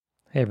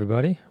Hey,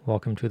 everybody.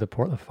 Welcome to the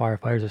Portland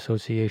Firefighters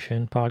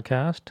Association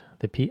podcast,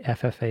 the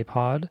PFFA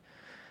pod.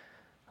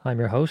 I'm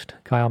your host,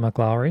 Kyle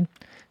McLowry,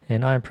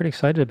 and I'm pretty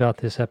excited about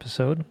this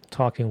episode,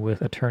 talking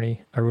with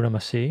attorney Aruna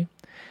Masih.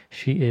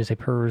 She is a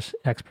PERS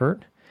expert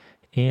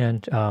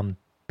and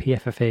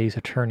PFFA's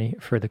attorney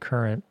for the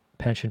current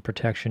pension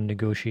protection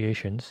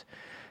negotiations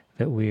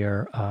that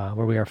where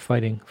we are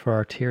fighting for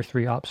our Tier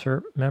 3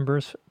 OPSERP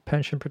members'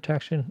 pension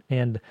protection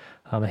and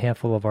a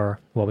handful of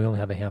we only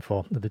have a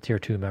handful of the Tier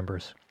 2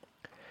 members.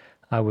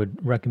 I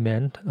would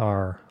recommend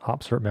our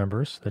OPSERP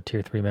members, the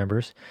Tier 3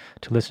 members,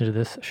 to listen to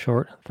this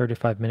short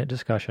 35-minute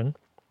discussion.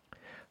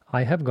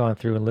 I have gone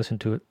through and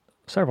listened to it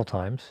several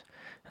times,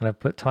 and I've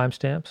put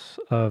timestamps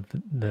of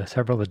the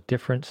several of the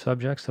different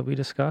subjects that we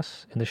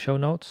discuss in the show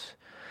notes,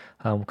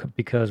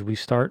 because we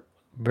start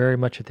very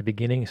much at the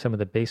beginning, some of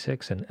the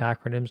basics and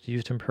acronyms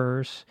used in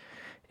PERS.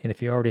 And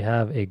if you already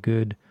have a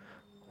good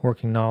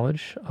working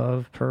knowledge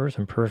of PERS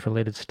and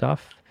PERS-related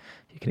stuff,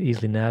 you can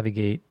easily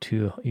navigate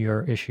to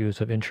your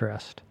issues of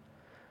interest.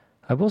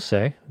 I will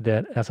say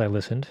that as I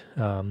listened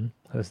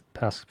this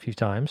past few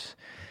times,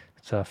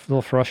 it's a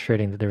little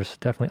frustrating that there's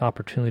definitely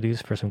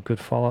opportunities for some good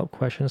follow-up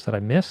questions that I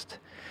missed.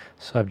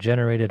 So I've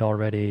generated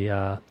already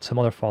some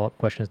other follow-up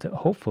questions that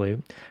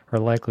hopefully are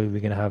likely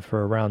we're going to have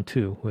for round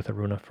 2 with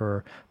Aruna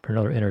for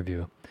another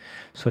interview.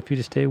 So if you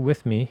just stay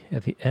with me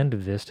at the end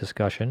of this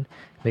discussion,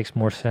 it makes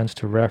more sense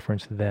to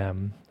reference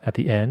them at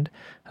the end.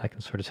 I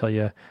can sort of tell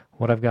you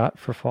what I've got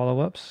for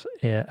follow-ups,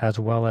 as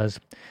well as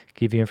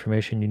give you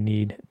information you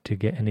need to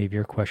get any of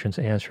your questions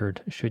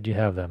answered, should you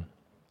have them.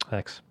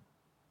 Thanks.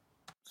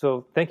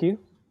 So thank you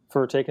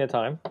for taking the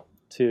time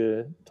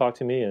to talk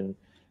to me and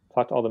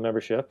talk to all the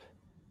membership.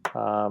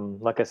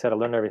 Like I said, I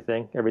learn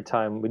everything every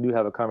time we do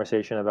have a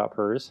conversation about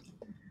PERS.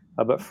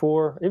 But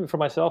even for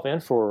myself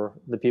and for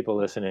the people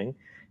listening,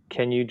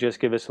 can you just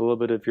give us a little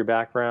bit of your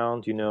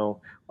background?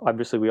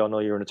 Obviously we all know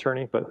you're an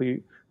attorney, but who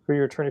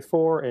you're an attorney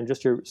for, and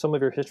just some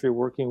of your history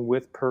working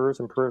with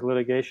PERS and PERS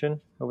litigation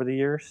over the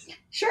years?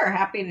 Sure,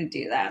 happy to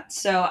do that.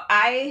 So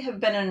I have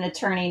been an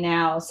attorney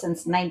now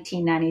since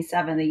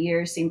 1997. The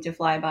years seem to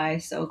fly by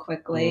so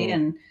quickly,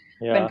 and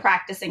been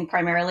practicing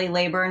primarily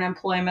labor and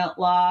employment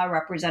law,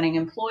 representing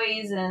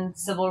employees in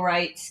civil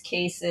rights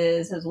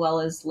cases, as well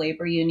as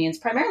labor unions,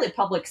 primarily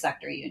public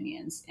sector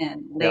unions,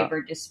 and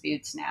labor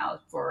disputes now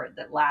for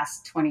the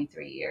last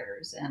 23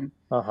 years. And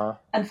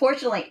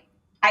unfortunately,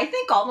 I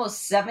think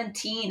almost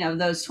 17 of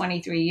those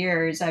 23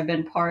 years I've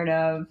been part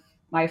of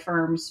my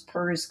firm's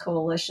PERS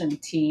coalition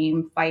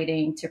team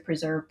fighting to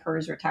preserve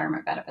PERS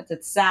retirement benefits.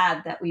 It's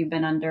sad that we've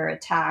been under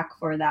attack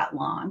for that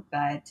long,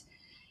 but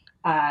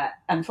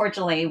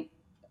unfortunately,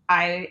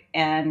 I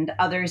and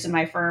others in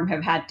my firm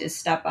have had to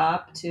step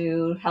up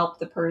to help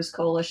the PERS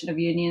coalition of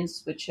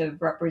unions, which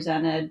have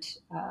represented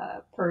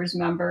PERS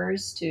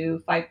members, to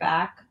fight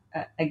back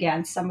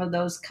against some of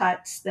those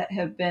cuts that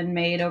have been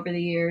made over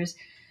the years.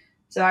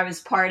 So I was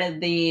part of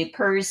the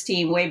PERS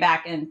team way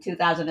back in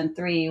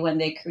 2003 when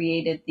they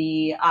created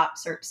the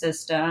OPSERP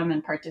system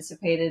and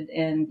participated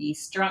in the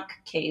Strunk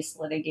case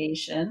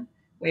litigation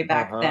way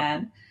back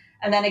then.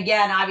 And then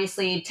again,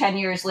 obviously, 10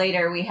 years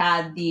later, we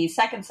had the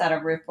second set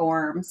of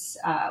reforms,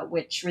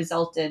 which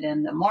resulted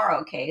in the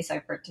Morrow case. I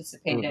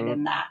participated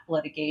in that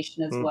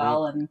litigation as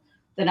well. And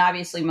then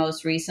obviously,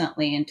 most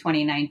recently in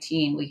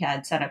 2019, we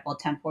had Senate Bill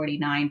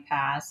 1049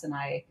 pass, and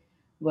I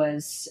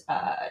was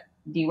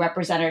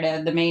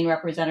the main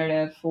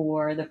representative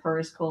for the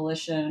PERS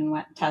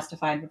coalition,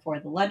 testified before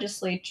the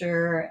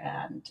legislature,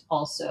 and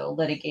also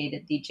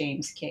litigated the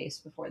James case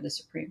before the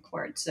Supreme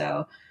Court.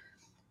 So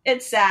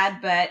it's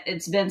sad, but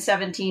it's been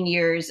 17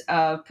 years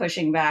of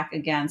pushing back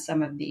against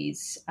some of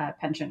these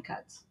pension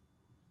cuts.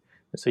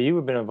 So you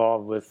have been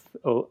involved with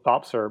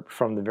OPSERP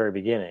from the very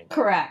beginning.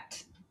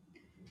 Correct.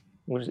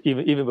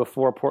 Even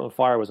before Portland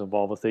Fire was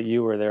involved with it,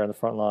 you were there on the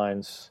front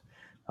lines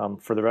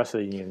for the rest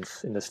of the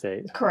unions in the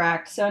state.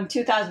 Correct. So in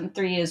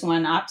 2003 is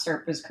when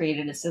OPSERP was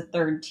created. It's the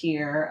third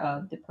tier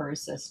of the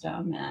PERS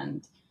system.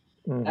 And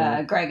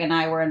Greg and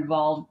I were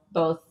involved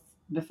both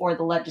before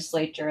the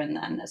legislature and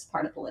then as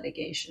part of the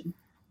litigation.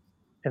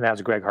 And that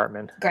was Greg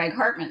Hartman. Greg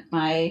Hartman,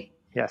 my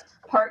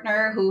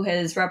partner who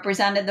has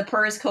represented the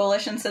PERS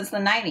coalition since the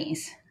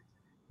 90s.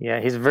 Yeah,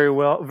 he's a very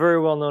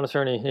well known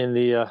attorney in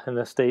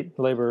the state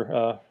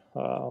labor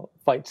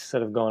fights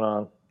that have gone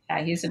on.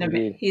 Yeah, he's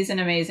an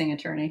amazing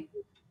attorney.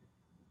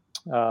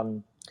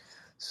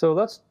 So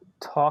let's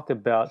talk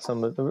about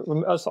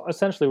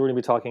essentially we're going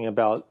to be talking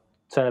about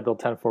Senate Bill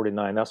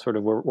 1049. That's sort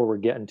of where we're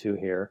getting to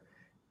here,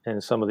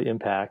 and some of the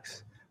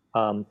impacts.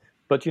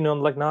 But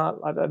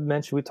I've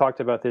mentioned, we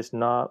talked about this,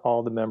 not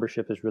all the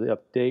membership is really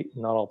up to date,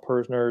 not all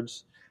PERS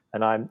nerds,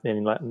 and I'm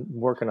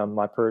working on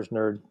my PERS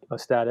nerd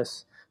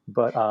status.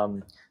 But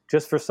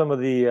just for some of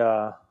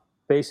the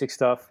basic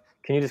stuff,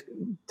 can you just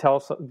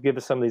give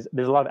us some of these?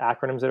 There's a lot of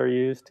acronyms that are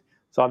used.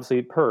 So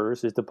obviously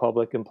PERS is the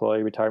Public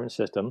Employee Retirement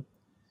System.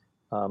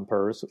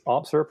 PERS.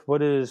 OPSRP,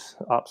 what does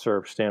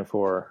OPSRP stand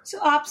for? So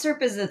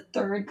OPSRP is the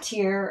third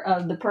tier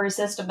of the PERS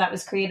system that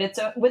was created.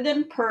 So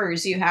within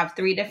PERS, you have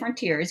three different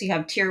tiers. You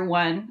have tier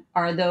one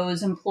are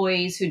those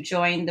employees who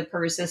joined the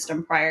PERS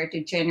system prior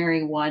to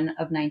January 1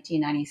 of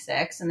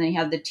 1996. And then you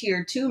have the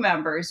tier two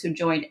members who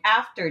joined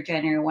after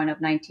January 1 of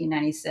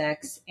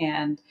 1996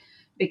 and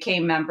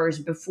became members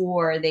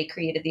before they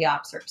created the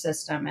OPSRP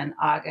system in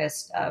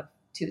August of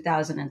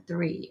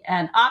 2003.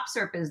 And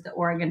OPSRP is the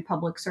Oregon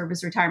Public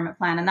Service Retirement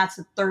Plan, and that's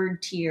the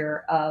third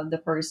tier of the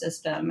PERS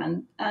system.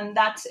 And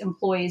that's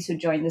employees who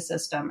joined the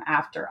system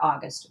after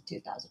August of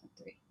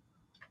 2003.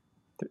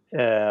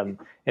 And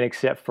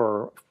except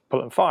for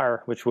Portland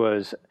Fire, which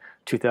was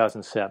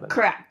 2007.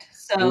 Correct.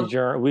 So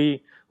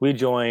we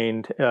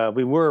joined,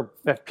 we were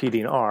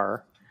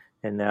FPD&R,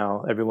 and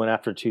now everyone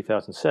after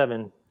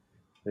 2007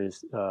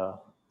 is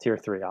Tier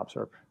 3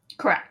 OPSRP.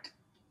 Correct.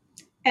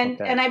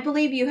 And I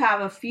believe you have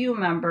a few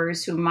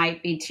members who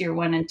might be Tier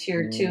 1 and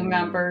Tier 2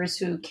 members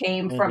who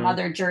came from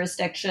other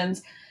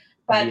jurisdictions.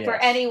 But for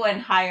anyone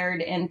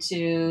hired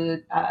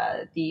into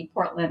the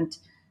Portland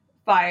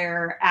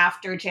Fire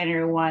after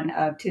January 1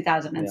 of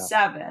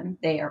 2007,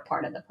 they are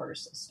part of the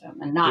PERS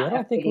system and not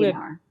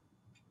FPD&R.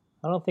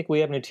 I don't think we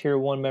have any Tier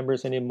 1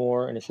 members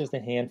anymore, and it's just a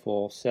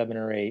handful, 7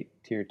 or 8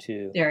 Tier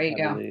 2. There you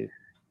go. Believe.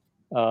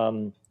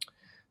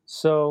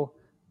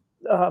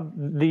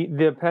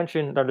 The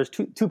pension, there's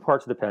two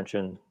parts of the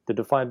pension, the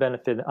defined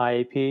benefit and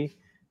IAP.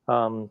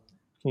 Can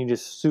you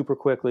just super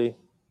quickly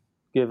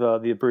give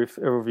the brief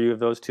overview of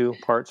those two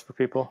parts for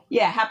people?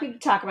 Yeah, happy to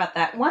talk about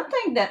that. One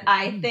thing that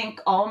I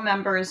think all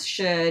members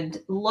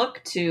should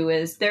look to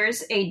is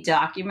there's a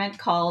document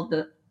called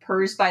the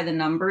PERS by the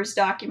Numbers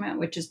document,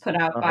 which is put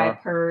out by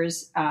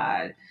PERS.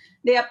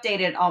 They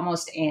update it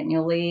almost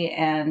annually.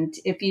 And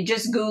if you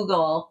just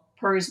Google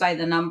PERS by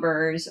the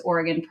Numbers,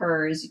 Oregon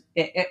PERS,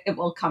 it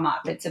will come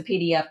up. It's a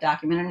PDF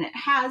document, and it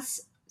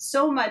has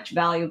so much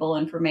valuable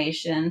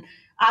information.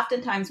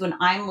 Oftentimes when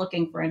I'm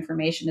looking for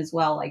information as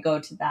well, I go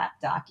to that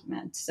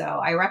document. So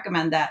I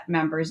recommend that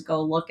members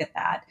go look at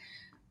that.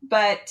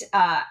 But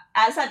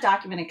as that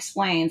document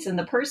explains, in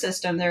the PERS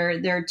system, there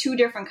are two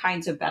different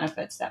kinds of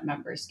benefits that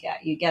members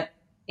get. You get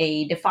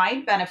a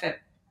defined benefit,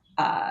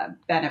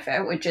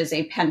 which is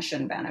a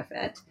pension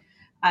benefit.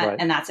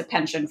 And that's a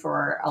pension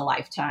for a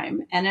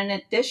lifetime. And in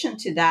addition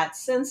to that,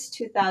 since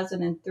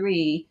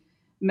 2003,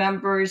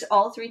 members,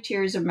 all three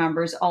tiers of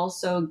members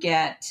also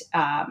get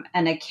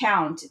an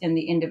account in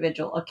the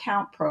individual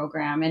account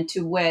program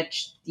into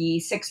which the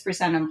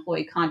 6%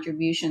 employee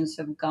contributions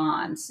have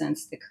gone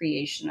since the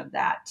creation of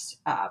that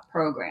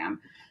program.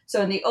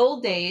 So in the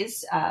old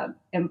days,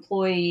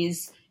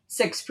 employees'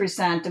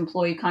 6%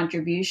 employee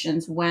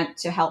contributions went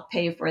to help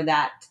pay for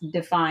that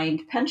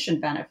defined pension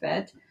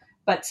benefit.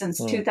 But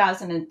since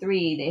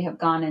 2003, they have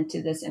gone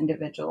into this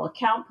individual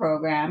account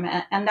program,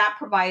 and that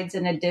provides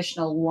an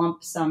additional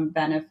lump sum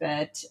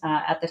benefit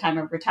at the time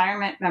of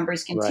retirement.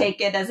 Members can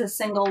take it as a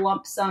single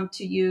lump sum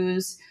to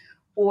use,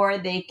 or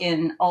they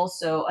can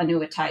also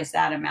annuitize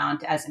that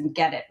amount as in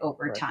get it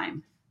over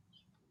time.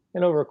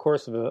 And over a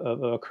course of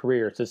a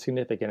career, it's a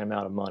significant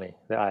amount of money,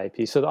 the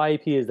IAP. So the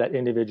IAP is that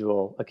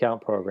individual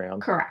account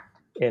program. Correct.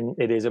 And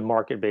it is a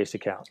market-based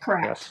account.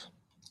 Correct. Yes.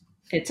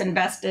 It's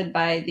invested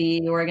by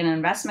the Oregon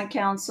Investment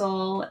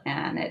Council,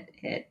 and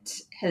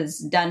it has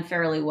done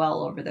fairly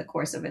well over the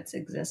course of its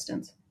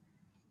existence.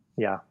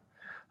 Yeah.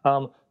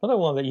 Another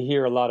one that you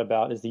hear a lot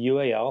about is the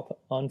UAL, the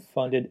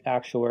unfunded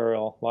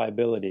actuarial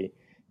liability.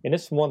 And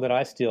it's one that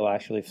I still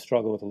actually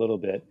struggle with a little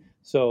bit.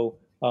 So,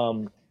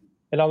 and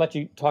I'll let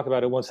you talk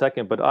about it 1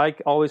 second, but I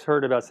always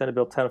heard about Senate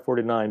Bill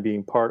 1049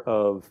 being part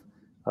of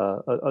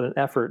an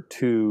effort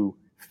to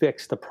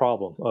fix the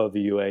problem of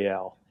the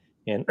UAL.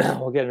 And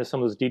we'll get into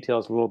some of those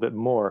details a little bit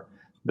more.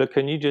 But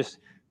can you just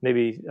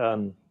maybe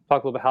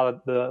talk a little bit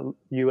how the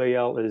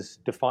UAL is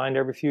defined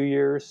every few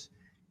years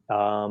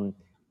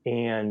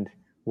and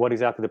what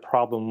exactly the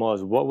problem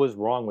was? What was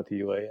wrong with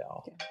the UAL?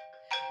 Okay.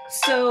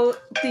 So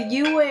the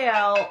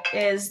UAL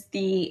is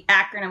the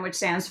acronym which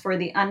stands for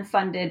the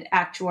unfunded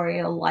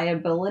actuarial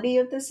liability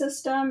of the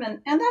system.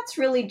 And that's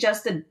really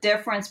just the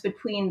difference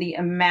between the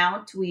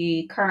amount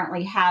we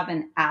currently have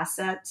in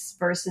assets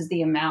versus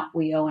the amount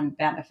we owe in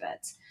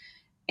benefits.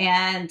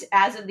 And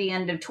as of the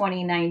end of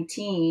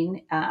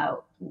 2019,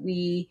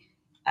 we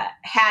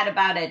had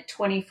about a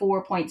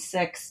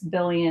 $24.6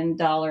 billion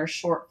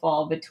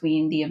shortfall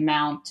between the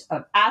amount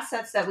of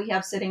assets that we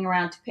have sitting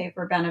around to pay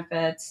for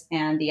benefits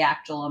and the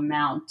actual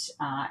amount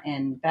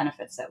in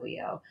benefits that we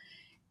owe.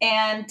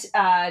 And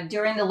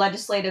during the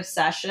legislative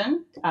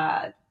session,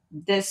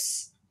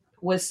 this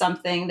was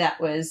something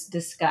that was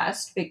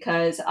discussed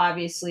because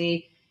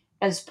obviously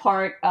as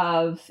part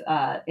of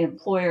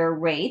employer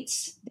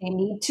rates, they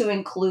need to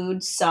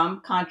include some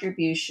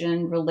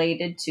contribution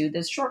related to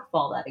this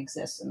shortfall that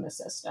exists in the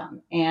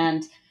system.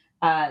 And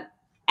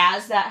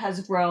as that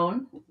has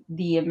grown,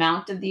 the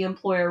amount of the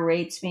employer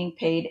rates being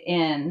paid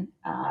in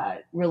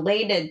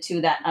related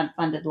to that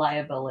unfunded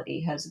liability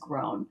has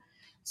grown.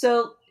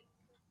 So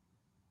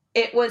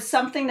it was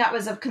something that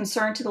was of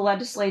concern to the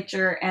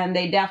legislature, and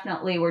they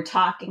definitely were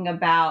talking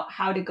about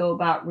how to go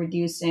about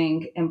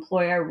reducing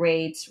employer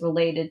rates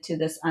related to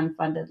this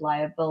unfunded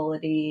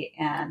liability,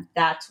 and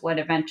that's what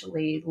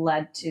eventually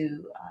led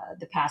to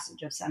the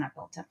passage of Senate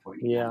Bill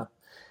 1049. Yeah.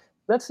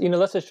 Let's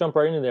just jump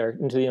right into there,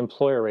 into the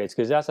employer rates,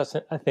 because that's,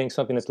 I think,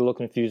 something that's a little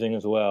confusing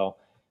as well.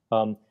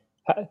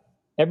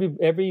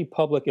 Every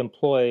public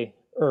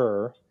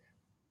employer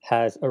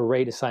has a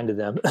rate assigned to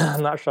them.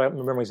 I'm not sure I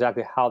remember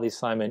exactly how the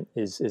assignment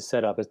is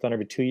set up. It's done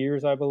every 2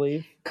 years, I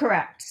believe.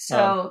 Correct.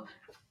 So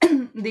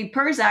the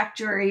PERS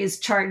actuary is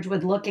charged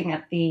with looking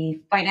at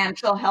the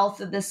financial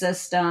health of the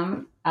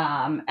system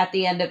at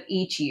the end of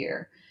each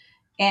year.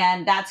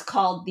 And that's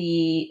called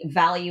the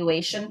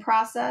valuation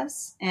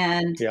process.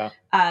 And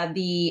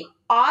the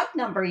odd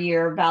number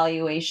year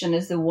valuation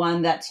is the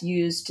one that's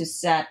used to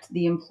set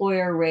the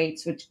employer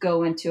rates, which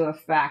go into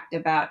effect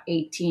about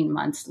 18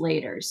 months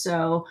later.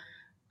 So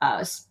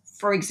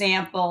for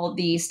example,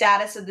 the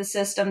status of the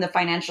system, the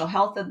financial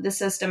health of the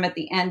system at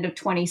the end of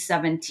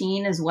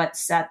 2017 is what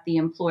set the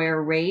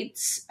employer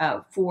rates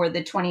for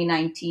the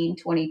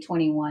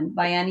 2019-2021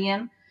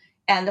 biennium.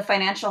 And the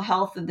financial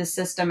health of the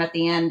system at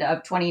the end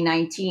of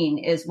 2019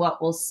 is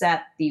what will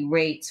set the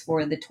rates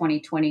for the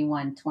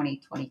 2021-2023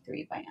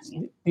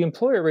 biennium. The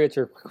employer rates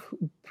are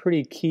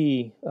pretty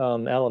key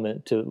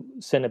element to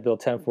Senate Bill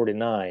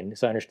 1049,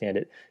 as I understand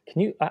it.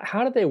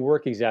 How do they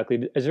work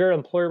exactly? Is there an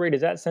employer rate?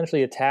 Is that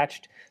essentially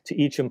attached to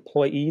each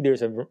employee?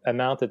 There's an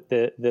amount that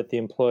the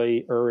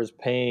employer is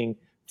paying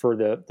for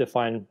the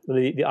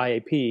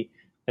IAP,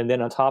 and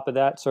then on top of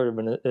that, sort of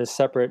in a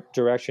separate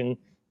direction,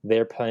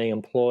 they're paying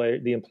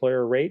the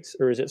employer rates,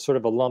 or is it sort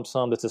of a lump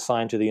sum that's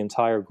assigned to the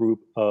entire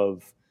group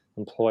of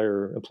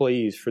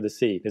employees for the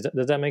C?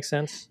 Does that make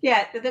sense?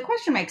 Yeah, the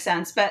question makes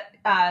sense, but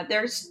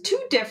there's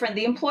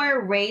the employer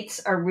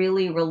rates are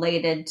really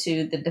related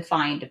to the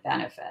defined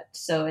benefit.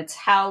 So it's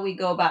how we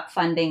go about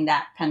funding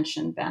that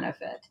pension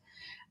benefit.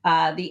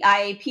 The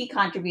IAP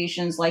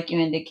contributions, like you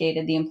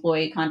indicated, the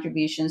employee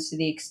contributions, to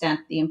the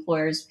extent the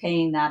employer is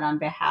paying that on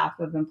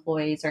behalf of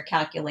employees, are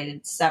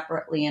calculated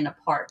separately and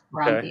apart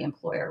from the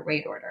employer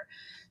rate order.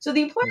 So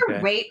the employer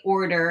rate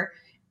order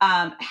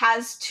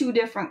has two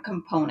different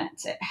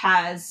components. It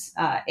has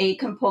a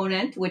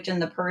component, which in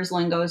the PERS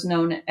lingo is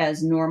known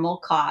as normal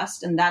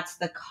cost, and that's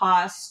the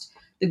cost,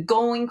 the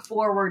going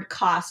forward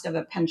cost of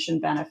a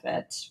pension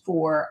benefit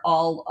for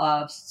all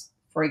of,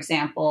 for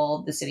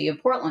example, the City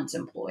of Portland's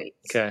employees.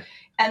 Okay.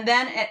 And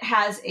then it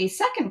has a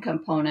second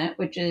component,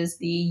 which is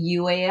the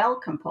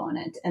UAL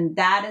component. And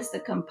that is the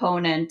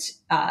component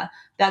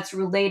that's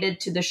related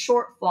to the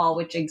shortfall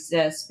which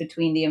exists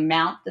between the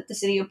amount that the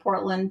City of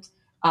Portland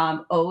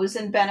owes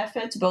in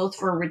benefits, both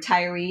for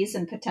retirees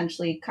and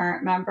potentially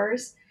current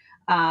members,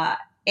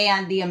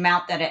 and the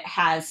amount that it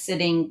has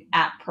sitting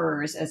at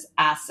PERS as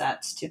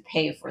assets to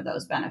pay for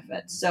those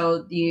benefits.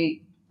 So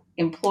the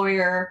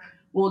employer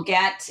will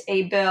get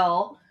a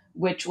bill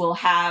which will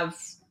have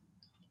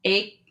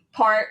a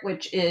part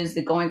which is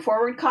the going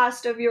forward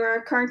cost of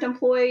your current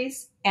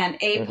employees, and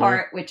a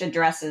part which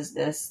addresses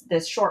this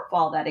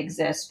shortfall that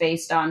exists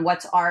based on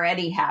what's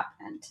already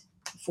happened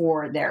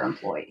for their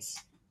employees.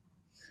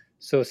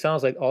 So it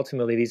sounds like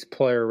ultimately these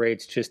employer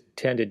rates just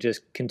tend to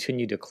just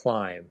continue to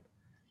climb.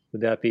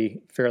 Would that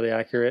be fairly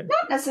accurate?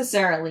 Not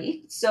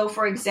necessarily. So,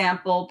 for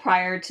example,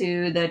 prior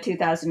to the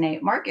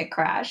 2008 market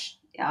crash,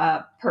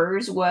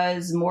 PERS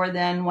was more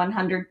than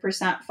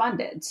 100%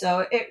 funded.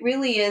 So it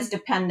really is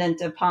dependent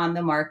upon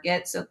the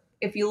market. So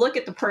if you look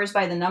at the PERS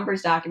by the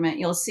numbers document,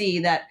 you'll see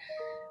that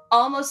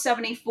almost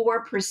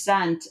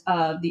 74%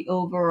 of the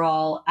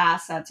overall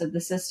assets of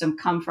the system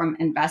come from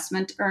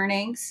investment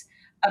earnings.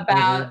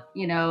 About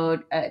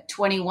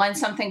 21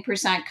 something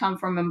percent come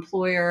from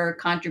employer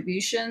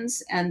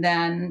contributions, and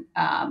then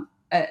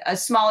a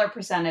smaller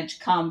percentage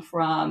come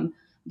from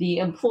the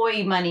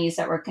employee monies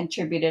that were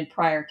contributed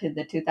prior to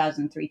the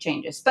 2003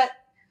 changes. But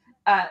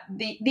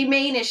the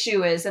main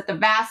issue is that the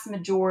vast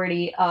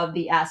majority of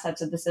the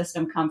assets of the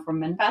system come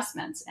from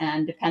investments.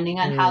 And depending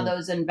on how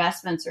those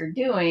investments are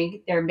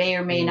doing, there may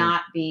or may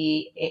not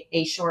be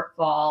a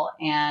shortfall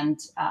and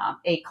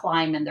a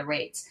climb in the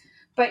rates.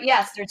 But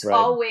yes, there's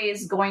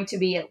always going to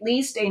be at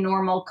least a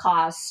normal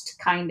cost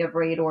kind of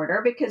rate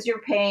order, because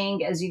you're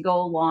paying as you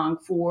go along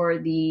for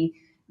the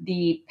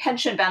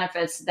pension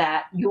benefits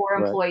that your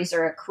employees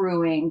are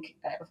accruing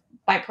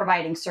by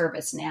providing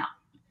service now.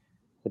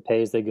 The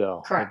pay as they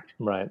go. Correct.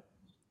 Right.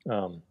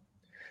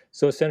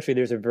 So essentially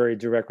there's a very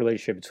direct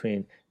relationship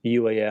between the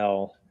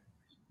UAL,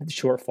 the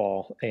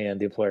shortfall, and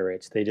the employer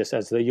rates. They just,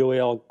 as the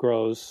UAL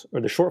grows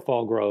or the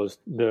shortfall grows,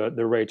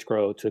 the rates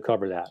grow to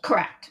cover that.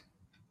 Correct.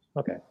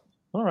 Okay.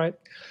 All right.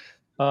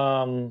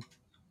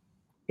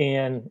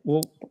 And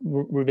we'll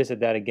revisit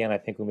that again, I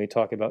think, when we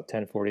talk about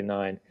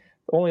 1049.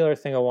 The only other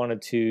thing I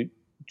wanted to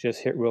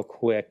just hit real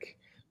quick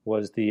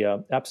was the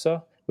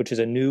EPSA, which is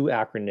a new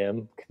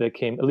acronym that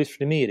came, at least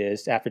for me it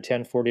is, after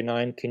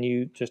 1049. Can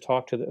you just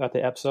talk about the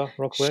EPSA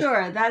real quick?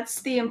 Sure.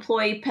 That's the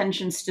Employee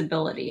Pension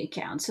Stability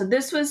Account. So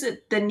this was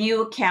the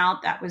new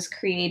account that was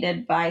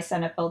created by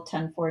Senate Bill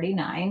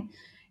 1049.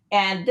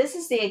 And this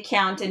is the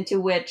account into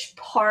which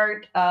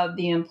part of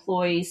the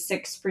employee's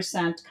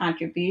 6%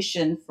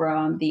 contribution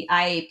from the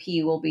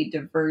IAP will be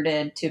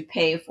diverted to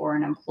pay for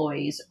an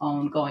employee's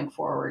own going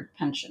forward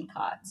pension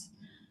costs.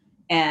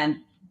 And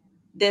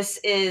this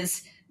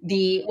is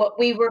what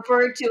we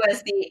refer to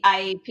as the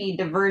IAP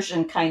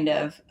diversion kind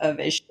of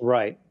issue.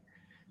 Right.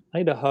 I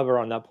need to hover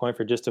on that point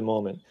for just a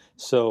moment.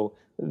 So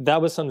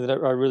that was something that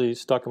really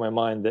stuck in my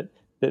mind,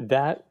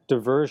 that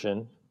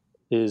diversion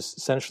is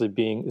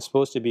essentially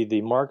supposed to be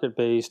the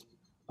market-based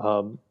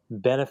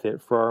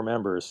benefit for our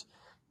members.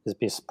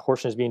 This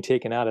portion is being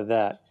taken out of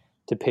that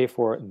to pay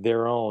for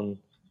their own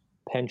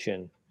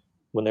pension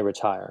when they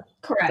retire.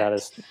 Correct. That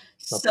is, okay.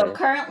 So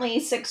currently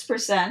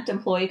 6%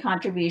 employee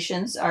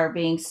contributions are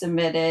being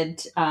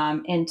submitted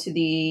into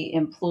the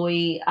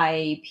employee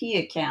IAP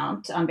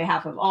account on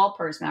behalf of all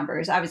PERS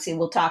members. Obviously,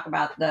 we'll talk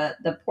about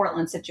the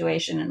Portland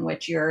situation in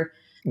which your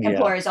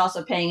employer is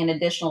also paying an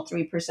additional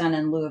 3%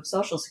 in lieu of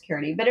Social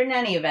Security. But in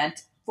any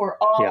event, for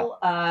all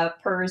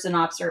PERS and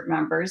OPSERT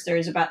members,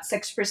 there's about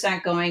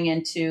 6% going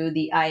into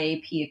the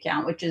IAP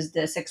account, which is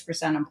the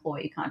 6%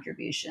 employee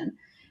contribution.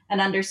 And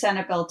under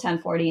Senate Bill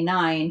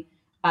 1049,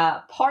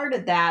 part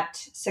of that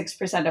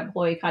 6%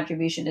 employee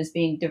contribution is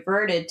being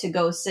diverted to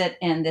go sit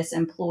in this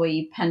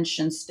employee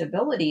pension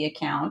stability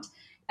account.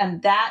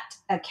 And that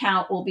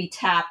account will be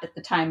tapped at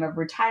the time of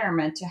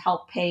retirement to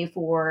help pay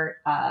for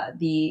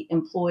the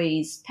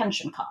employee's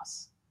pension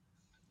costs.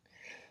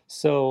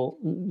 So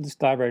let's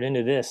dive right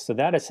into this. So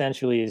that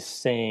essentially is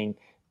saying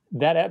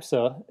that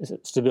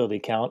EPSA stability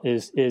account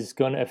is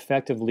going to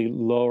effectively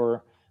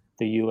lower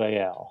the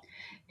UAL.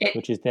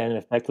 Which is then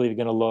effectively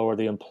going to lower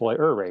the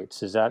employer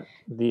rates. Is that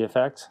the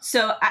effect?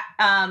 So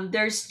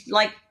there's,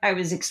 like I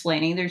was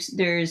explaining,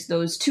 there's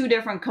those two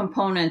different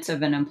components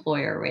of an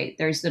employer rate.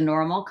 There's the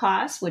normal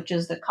cost, which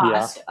is the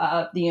cost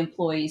of the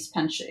employee's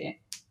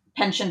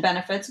pension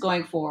benefits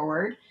going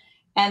forward.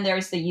 And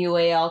there's the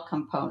UAL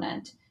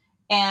component.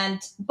 And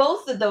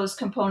both of those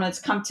components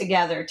come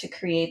together to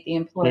create the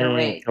employer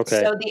rate.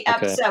 Okay. So the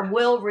EPSA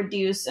will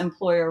reduce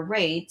employer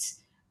rates,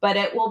 but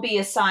it will be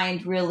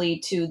assigned really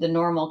to the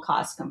normal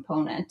cost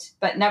component.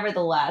 But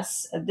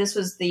nevertheless, this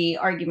was the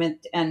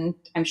argument, and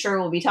I'm sure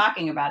we'll be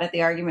talking about it,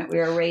 the argument we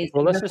were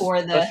raising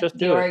before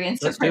the Oregon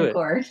Supreme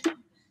Court.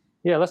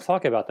 Yeah, let's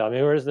talk about that. I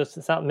mean, where does this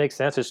sound make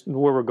sense? It's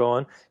where we're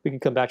going. We can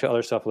come back to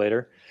other stuff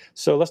later.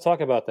 So let's talk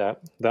about that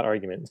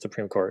argument in the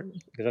Supreme Court,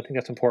 because I think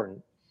that's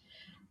important.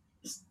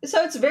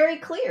 So it's very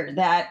clear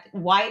that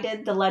why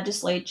did the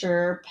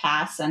legislature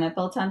pass Senate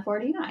Bill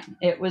 1049?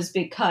 It was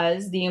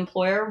because the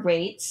employer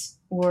rates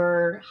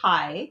were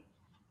high.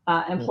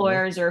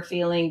 Employers are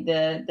feeling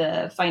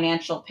the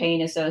financial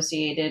pain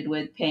associated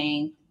with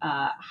paying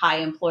high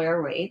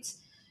employer rates.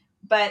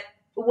 But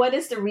what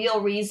is the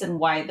real reason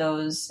why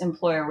those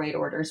employer rate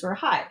orders were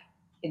high?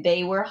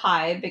 They were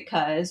high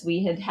because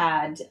we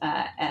had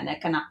an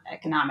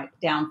economic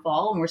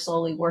downfall, and we're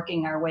slowly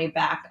working our way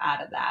back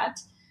out of that.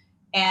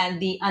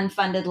 And the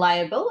unfunded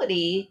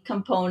liability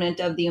component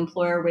of the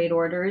employer rate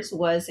orders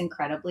was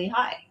incredibly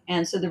high.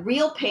 And so the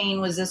real pain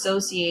was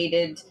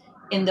associated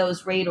in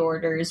those rate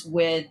orders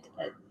with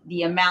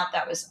the amount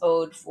that was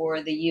owed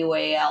for the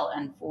UAL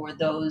and for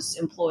those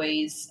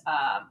employees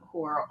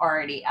who are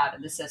already out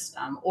of the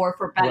system, or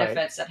for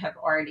benefits that have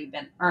already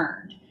been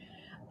earned.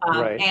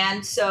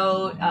 And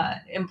so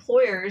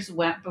employers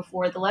went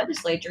before the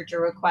legislature to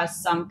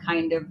request some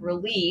kind of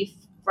relief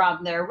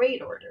from their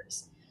rate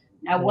orders.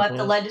 Now, what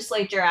the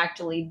legislature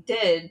actually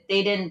did,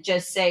 they didn't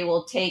just say,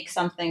 we'll take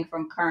something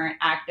from current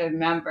active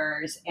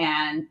members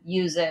and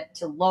use it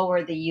to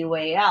lower the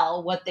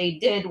UAL. What they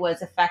did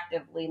was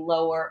effectively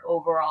lower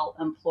overall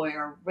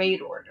employer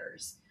rate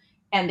orders.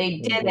 And they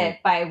did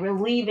it by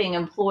relieving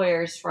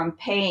employers from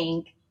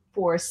paying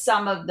for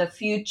some of the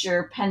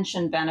future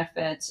pension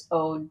benefits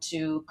owed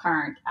to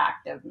current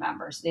active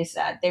members. They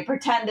said, they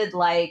pretended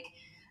like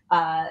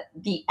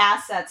the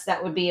assets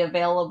that would be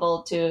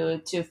available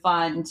to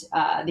fund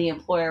the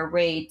employer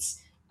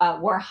rates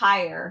were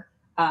higher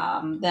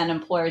than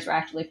employers were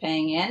actually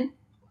paying in.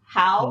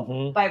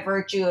 How? By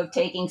virtue of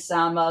taking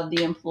some of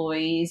the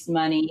employees'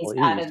 monies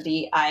out of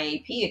the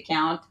IAP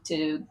account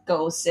to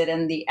go sit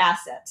in the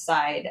asset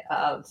side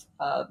of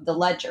the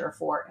ledger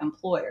for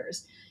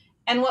employers.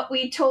 And what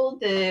we told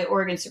the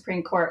Oregon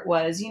Supreme Court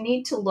was, you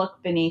need to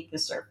look beneath the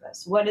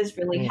surface. What is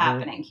really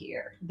happening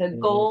here? The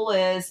goal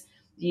is,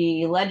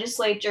 the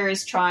legislature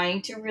is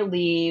trying to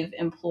relieve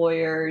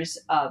employers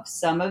of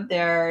some of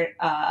their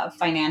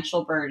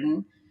financial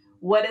burden.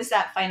 What is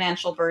that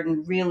financial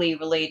burden really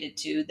related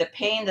to? The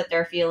pain that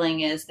they're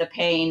feeling is the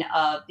pain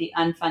of the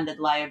unfunded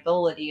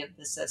liability of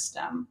the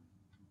system.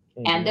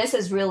 And this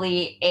is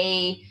really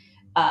a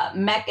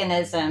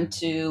mechanism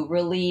to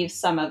relieve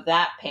some of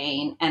that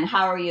pain. And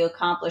how are you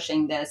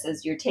accomplishing this?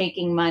 Is you're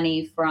taking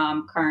money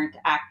from current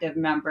active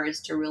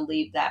members to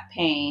relieve that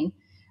pain.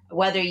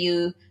 whether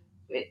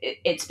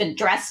it's been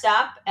dressed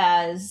up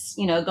as,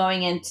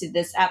 going into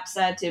this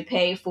EPSA to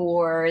pay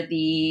for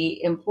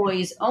the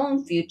employee's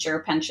own future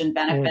pension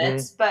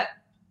benefits, but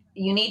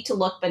you need to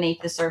look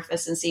beneath the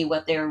surface and see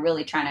what they're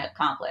really trying to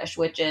accomplish,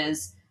 which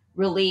is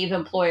relieve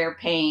employer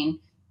pain,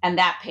 and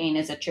that pain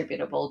is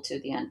attributable to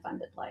the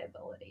unfunded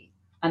liability.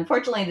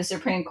 Unfortunately, the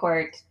Supreme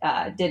Court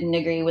didn't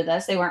agree with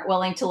us. They weren't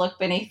willing to look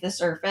beneath the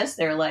surface.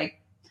 They're like,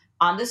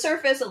 on the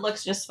surface, it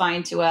looks just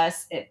fine to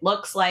us. It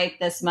looks like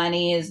this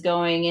money is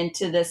going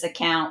into this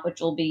account,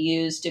 which will be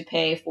used to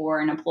pay for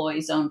an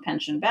employee's own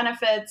pension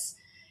benefits.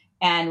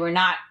 And we're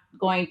not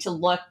going to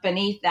look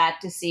beneath that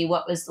to see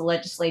what was the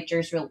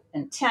legislature's real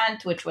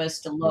intent, which was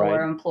to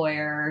lower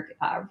employer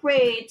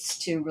rates,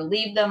 to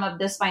relieve them of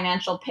this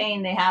financial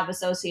pain they have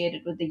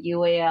associated with the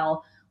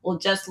UAL. We'll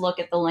just look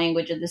at the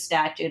language of the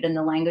statute, and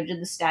the language of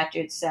the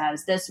statute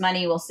says this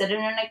money will sit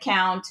in an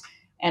account,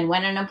 and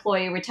when an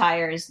employee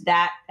retires,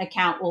 that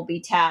account will be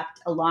tapped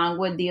along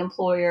with the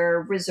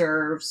employer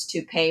reserves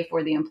to pay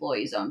for the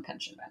employee's own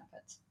pension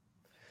benefits.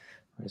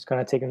 It's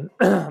kind of taking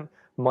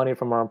money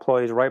from our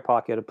employees' right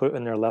pocket to put it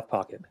in their left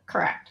pocket.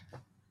 Correct.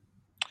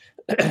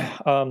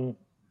 And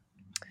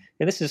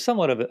this is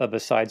somewhat of a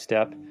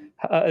sidestep.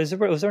 Was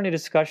there any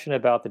discussion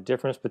about the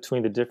difference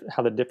between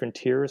how the different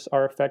tiers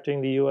are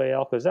affecting the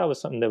UAL? Because that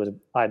was something that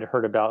I'd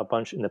heard about a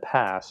bunch in the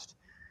past,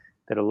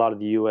 that a lot of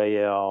the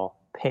UAL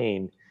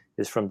pain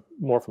is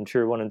more from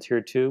tier 1 and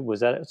tier 2. Was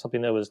that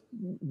something that was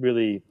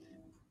really,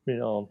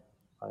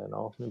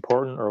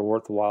 important or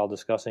worthwhile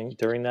discussing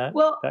during that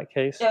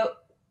case? So,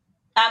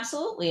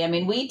 absolutely. I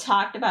mean, we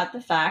talked about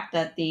the fact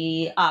that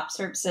the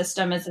OPSRP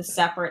system is a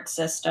separate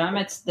system.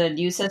 It's the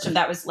new system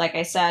that was, like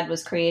I said,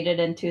 was created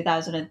in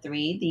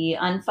 2003. The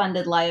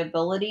unfunded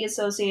liability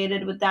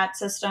associated with that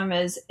system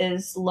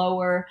is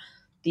lower.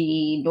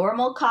 The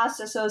normal cost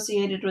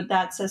associated with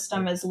that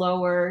system is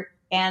lower.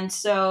 And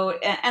so,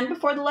 and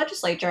before the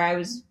legislature, I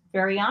was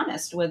very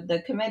honest with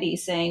the committee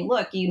saying,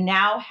 look, you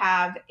now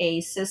have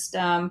a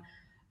system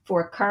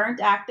for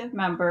current active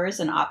members,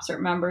 and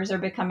OPSRP members are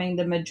becoming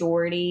the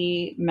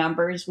majority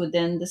members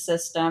within the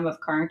system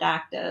of current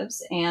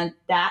actives. And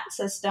that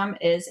system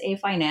is a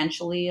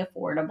financially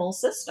affordable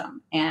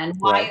system. And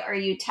why are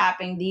you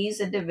tapping these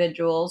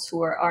individuals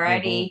who are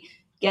already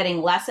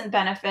getting less in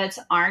benefits,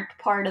 aren't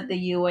part of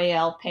the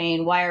UAL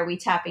pain? Why are we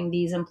tapping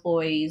these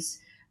employees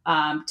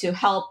to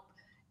help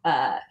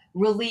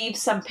relieve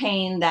some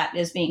pain that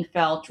is being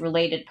felt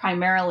related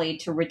primarily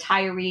to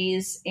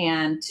retirees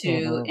and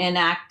to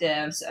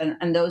inactives,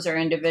 and those are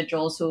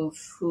individuals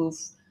who've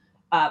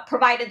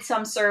provided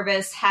some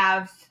service,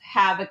 have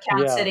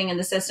accounts sitting in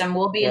the system,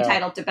 will be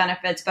entitled to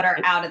benefits, but are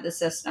out of the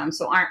system,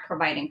 so aren't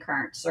providing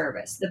current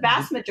service. The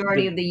vast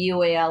majority of the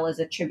UAL is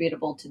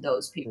attributable to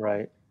those people.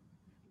 Right.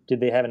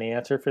 Did they have any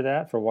answer for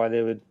that, for why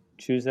they would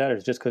choose that, or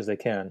is it just because they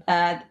can?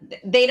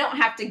 They don't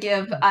have to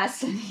give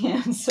us any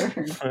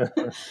answers,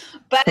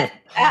 but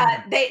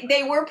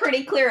they were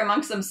pretty clear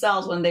amongst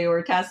themselves when they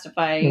were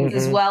testifying,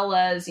 as well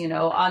as,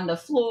 on the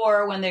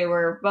floor when they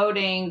were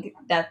voting,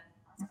 that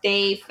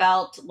they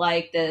felt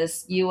like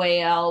this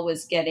UAL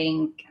was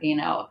getting,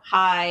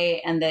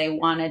 high, and they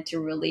wanted to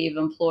relieve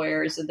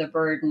employers of the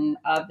burden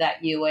of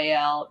that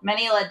UAL.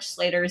 Many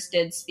legislators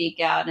did speak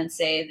out and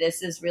say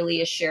this is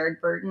really a shared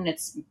burden.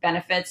 It's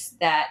benefits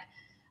that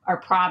are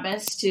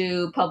promised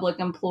to public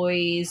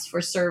employees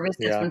for service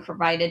that's been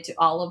provided to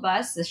all of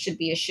us. This should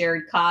be a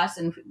shared cost,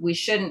 and we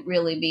shouldn't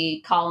really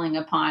be calling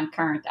upon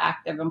current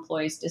active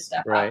employees to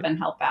step up and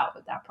help out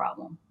with that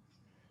problem.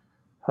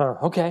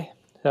 Okay.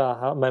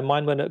 My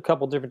mind went a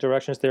couple different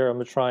directions there. I'm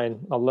going to try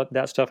and I'll let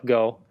that stuff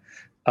go.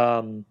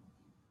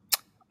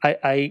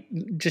 I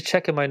just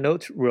checking my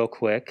notes real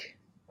quick,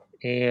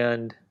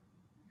 and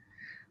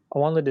I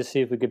wanted to see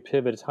if we could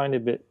pivot a tiny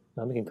bit.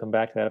 We can come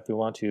back to that if we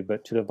want to,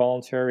 but to the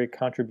voluntary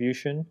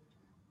contribution.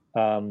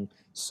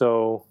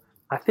 So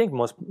I think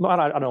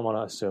I don't want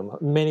to assume,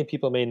 many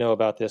people may know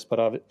about this,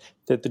 but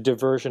that the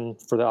diversion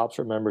for the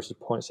OPSRP members is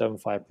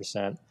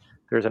 0.75%.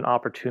 There's an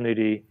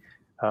opportunity,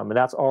 and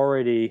that's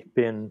already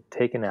been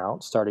taken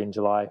out starting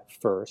July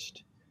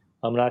 1st.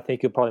 And I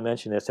think you'll probably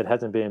mention this. It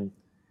hasn't been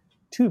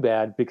too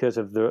bad because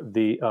of there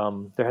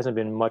hasn't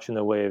been much in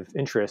the way of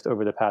interest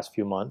over the past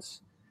few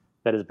months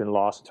that has been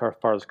lost as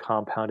far as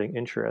compounding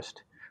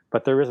interest.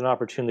 But there is an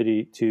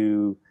opportunity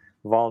to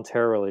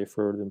voluntarily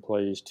for the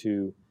employees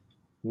to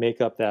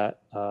make up that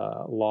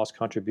lost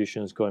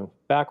contributions going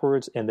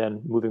backwards and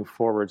then moving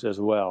forwards as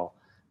well.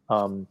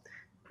 Do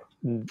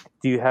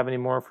you have any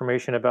more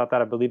information about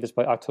that? I believe it's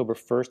by October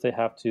 1st they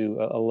have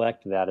to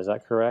elect that. Is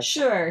that correct?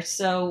 Sure.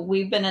 So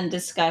we've been in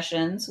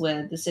discussions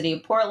with the City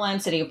of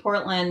Portland.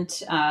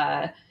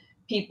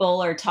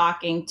 People are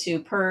talking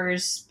to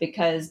PERS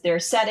because they're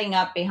setting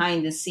up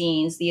behind the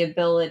scenes the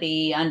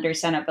ability under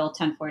Senate Bill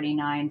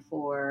 1049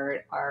 for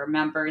our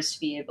members to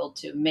be able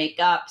to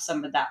make up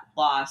some of that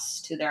loss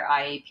to their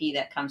IAP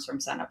that comes from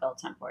Senate Bill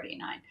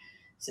 1049.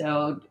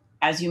 So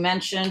as you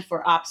mentioned,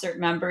 for OPSRP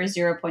members,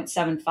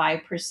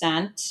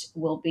 0.75%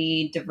 will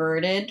be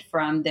diverted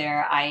from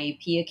their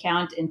IAP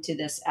account into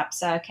this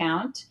EPSA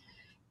account.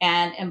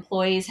 and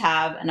employees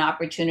have an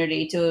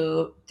opportunity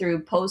to,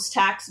 through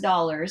post-tax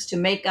dollars, to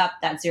make up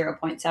that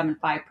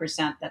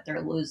 0.75% that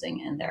they're losing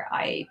in their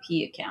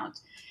IAP account.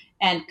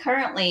 And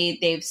currently,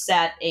 they've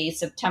set a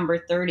September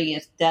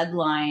 30th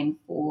deadline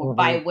for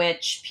by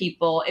which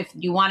people, if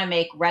you want to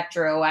make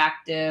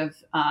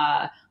retroactive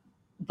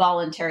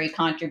voluntary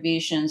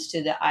contributions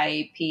to the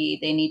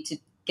IAP, they need to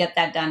get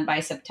that done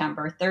by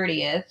September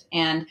 30th.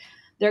 And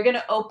they're going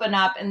to open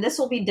up, and this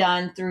will be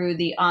done through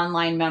the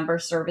online member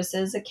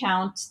services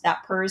account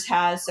that PERS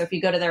has. So if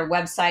you go to their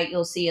website,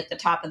 you'll see at the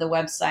top of the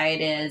website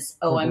is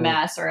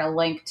OMS or a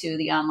link to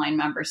the online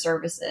member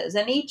services.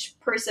 And each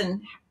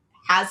person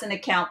has an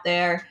account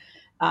there.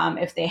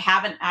 If they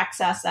haven't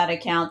accessed that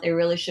account, they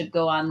really should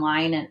go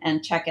online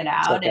and check it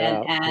out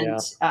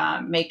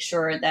and make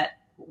sure that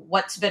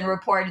what's been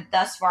reported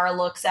thus far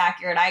looks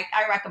accurate. I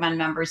recommend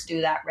members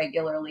do that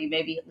regularly,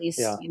 maybe at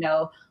least,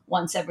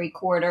 once every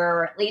quarter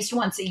or at least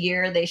once a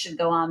year. They should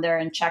go on there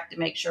and check to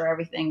make sure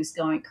everything's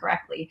going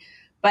correctly.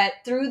 But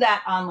through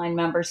that online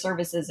member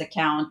services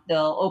account,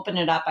 they'll open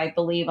it up, I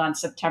believe, on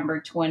September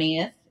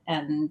 20th,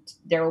 and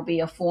there will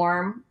be a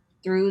form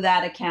through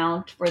that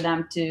account for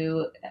them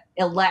to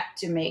elect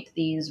to make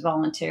these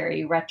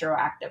voluntary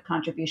retroactive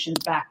contributions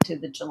back to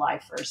the July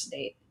 1st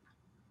date.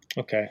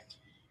 Okay.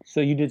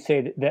 So you did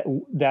say that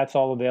that's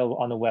all available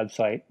on the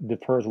website, the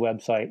PERS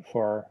website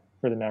for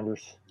the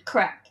members.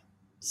 Correct.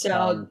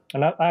 So,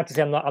 and I have to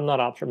say, I'm not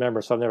Ops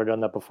member, so I've never done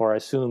that before. I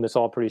assume it's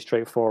all pretty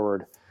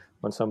straightforward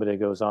when somebody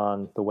goes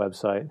on the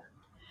website.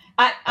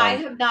 I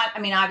have not. I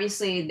mean,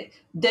 obviously,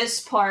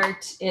 this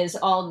part is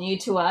all new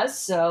to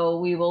us, so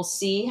we will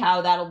see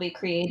how that'll be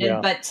created.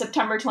 Yeah. But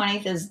September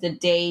 20th is the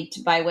date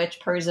by which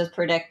PERS is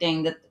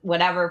predicting that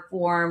whatever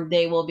form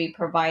they will be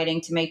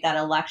providing to make that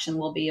election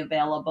will be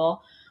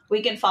available.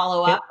 We can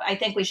follow up. I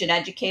think we should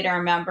educate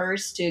our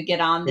members to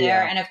get on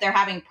there. Yeah. And if they're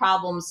having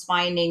problems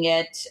finding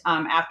it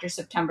after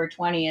September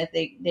 20th,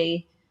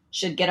 they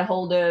should get a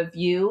hold of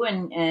you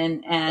and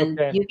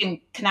you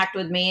can connect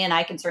with me, and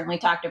I can certainly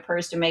talk to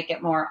PERS to make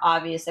it more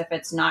obvious if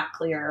it's not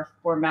clear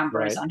for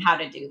members on how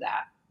to do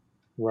that.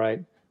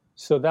 Right.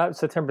 So that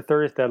September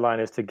 30th deadline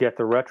is to get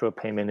the retro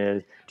payment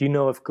in. Do you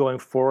know if going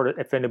forward,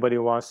 if anybody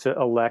wants to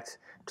elect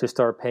to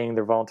start paying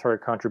their voluntary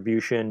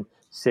contribution,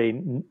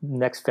 say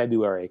next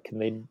February, can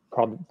they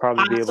probably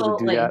be able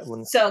to do that?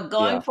 So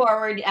going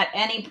forward, at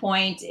any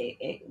point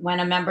when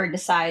a member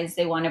decides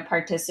they want to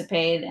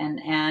participate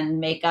and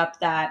make up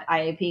that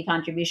IAP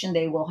contribution,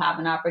 they will have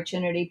an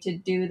opportunity to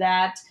do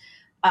that.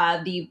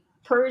 The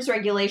PERS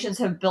regulations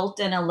have built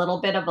in a little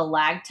bit of a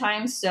lag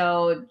time,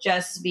 so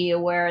just be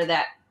aware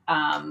that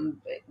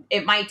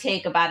it might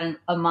take about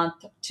a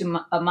month to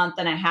a month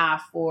and a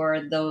half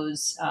for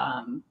those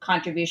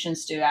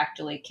contributions to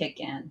actually kick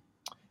in.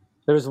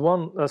 There's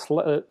one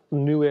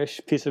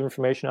newish piece of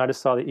information. I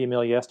just saw the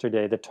email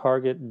yesterday. The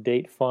target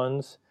date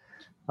funds,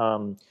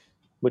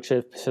 which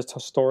has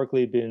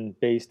historically been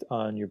based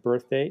on your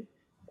birth date,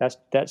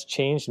 that's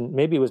changed.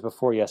 Maybe it was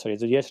before yesterday.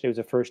 So yesterday was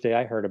the first day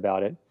I heard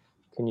about it.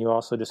 Can you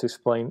also just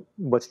explain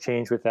what's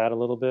changed with that a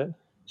little bit?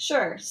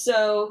 Sure.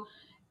 So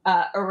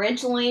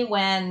originally,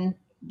 when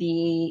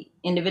the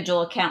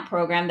individual account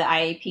program, the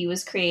IAP,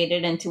 was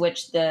created, into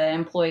which the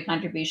employee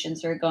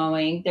contributions are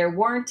going, there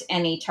weren't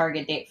any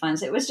target date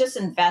funds. It was just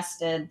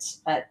invested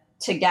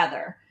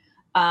together.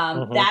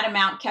 That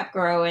amount kept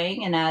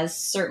growing, and as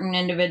certain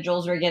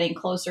individuals were getting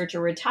closer to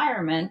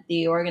retirement,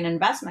 the Oregon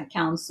Investment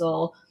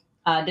Council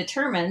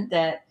determined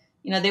that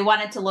they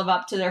wanted to live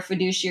up to their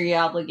fiduciary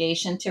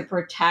obligation to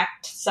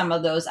protect some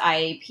of those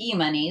IAP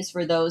monies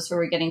for those who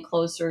were getting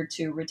closer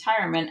to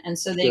retirement. And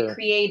so they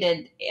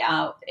created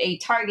a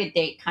target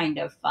date kind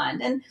of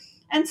fund.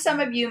 And some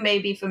of you may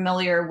be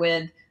familiar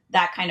with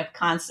that kind of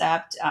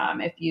concept.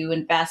 If you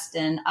invest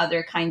in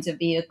other kinds of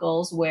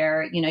vehicles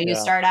where, you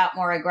start out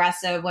more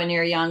aggressive when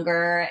you're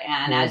younger,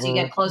 and as you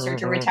get closer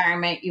to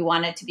retirement, you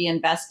want it to be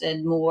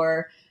invested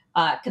more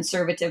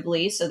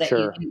conservatively so that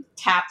you can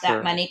tap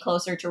that money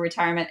closer to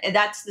retirement.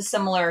 That's the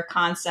similar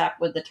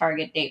concept with the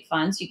target date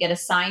funds. You get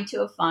assigned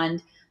to a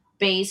fund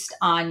based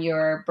on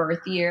your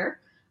birth year.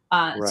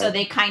 So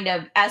they kind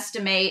of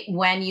estimate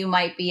when you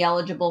might be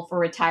eligible for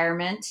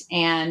retirement,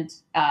 and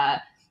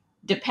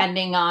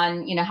depending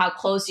on how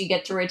close you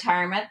get to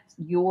retirement,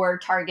 your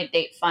target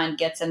date fund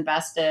gets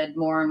invested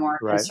more and more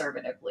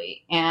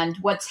conservatively. And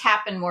what's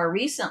happened more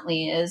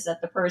recently is that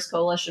the PERS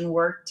Coalition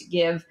worked to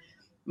give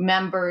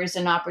members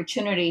an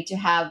opportunity to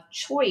have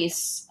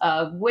choice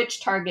of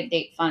which target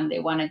date fund they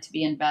wanted to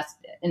be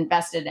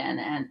invested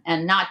in,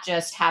 and not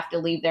just have to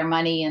leave their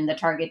money in the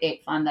target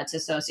date fund that's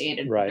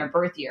associated with their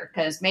birth year.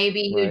 Because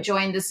maybe you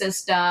joined the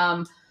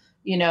system,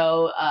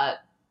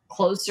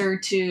 closer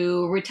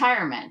to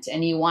retirement,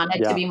 and you want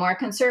it to be more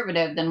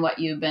conservative than what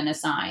you've been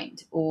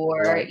assigned,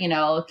 or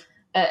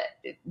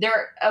there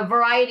are a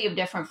variety of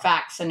different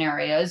fact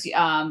scenarios.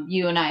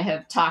 You and I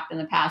have talked in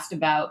the past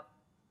about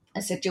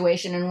a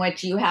situation in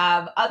which you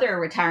have other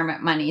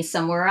retirement money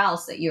somewhere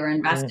else that you're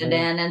invested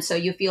in. And so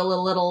you feel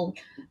a little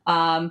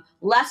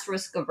less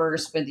risk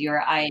averse with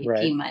your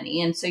IAP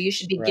money. And so you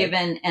should be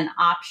given an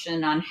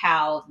option on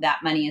how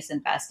that money is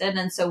invested.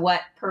 And so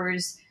what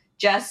PERS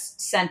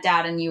just sent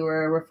out, and you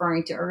were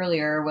referring to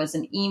earlier, was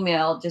an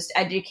email just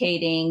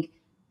educating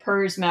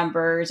PERS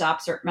members,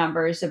 OPSRP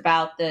members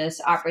about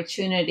this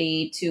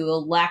opportunity to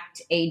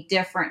elect a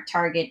different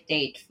target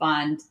date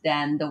fund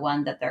than the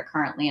one that they're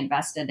currently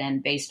invested in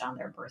based on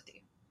their birth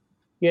year.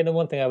 Yeah, and the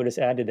one thing I would just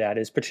add to that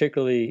is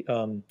particularly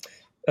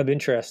of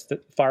interest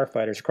to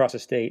firefighters across the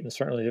state, and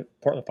certainly the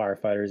Portland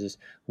firefighters, is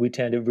we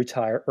tend to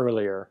retire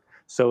earlier.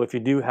 So if you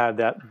do have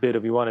that bit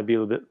of, you want to be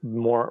a little bit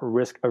more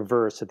risk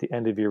averse at the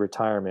end of your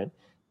retirement,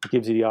 it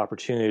gives you the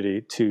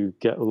opportunity to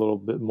get a little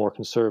bit more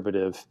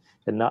conservative,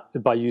 and not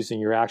by using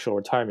your actual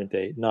retirement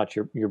date, not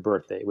your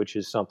birth date, which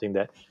is something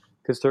that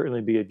could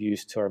certainly be of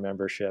use to our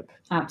membership.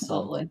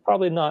 Absolutely.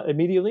 Probably not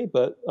immediately,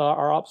 but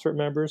our OPSRP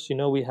members,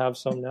 we have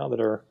some now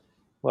that are,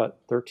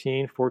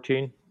 13,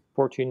 14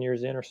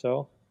 years in or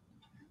so.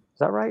 Is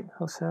that right?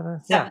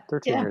 07? Yeah,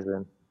 13 years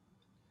in.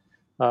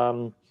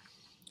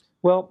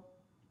 Well,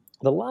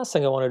 the last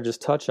thing I want to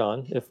just touch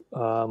on, if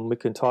we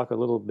can talk a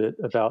little bit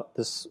about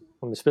this,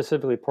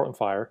 specifically Portland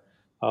Fire.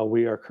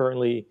 We are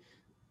currently,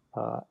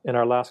 in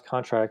our last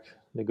contract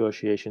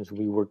negotiations,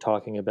 we were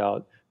talking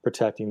about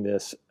protecting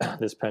this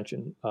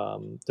pension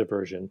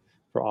diversion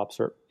for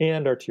OPSRP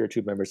and our Tier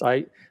 2 members.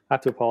 I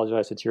have to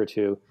apologize to Tier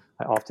 2.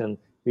 I often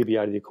leave you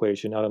out of the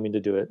equation. I don't mean to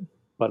do it,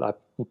 but I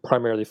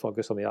primarily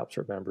focus on the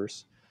OPSRP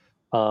members.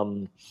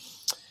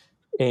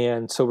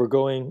 And so we're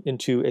going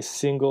into a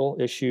single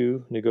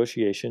issue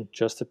negotiation,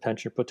 just the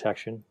pension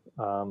protection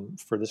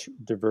for this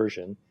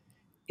diversion.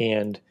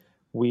 And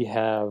we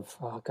have,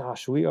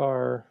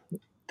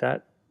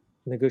 that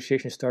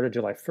negotiation started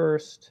July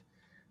 1st.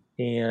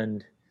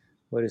 And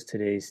what is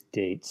today's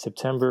date?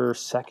 September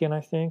 2nd,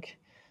 I think.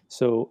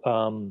 So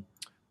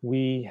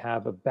we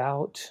have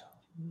about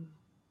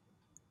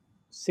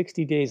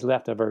 60 days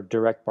left of our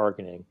direct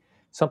bargaining,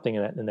 something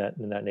in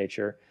that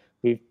nature.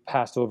 We've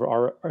passed over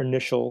our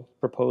initial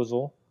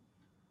proposal.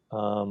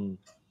 The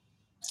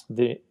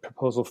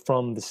proposal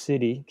from the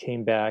city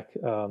came back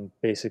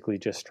basically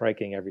just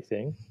striking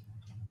everything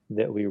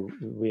that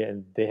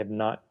they have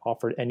not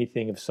offered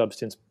anything of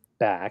substance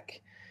back.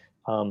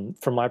 From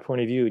my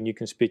point of view, and you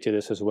can speak to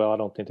this as well, I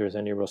don't think there's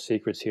any real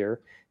secrets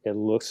here. It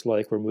looks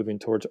like we're moving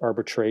towards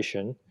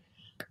arbitration.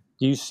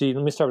 Let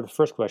me start with the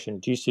first question.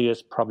 Do you see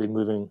us probably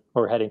moving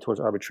or heading towards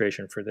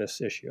arbitration for this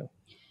issue?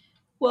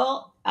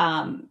 Well,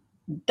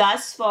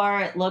 thus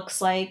far, it looks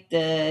like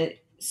the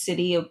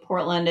city of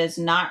Portland is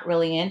not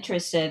really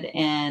interested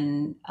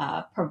in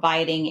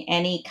providing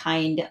any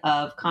kind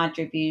of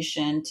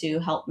contribution to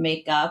help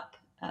make up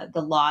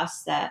the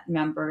loss that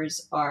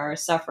members are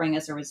suffering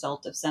as a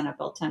result of Senate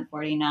Bill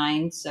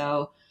 1049.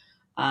 So,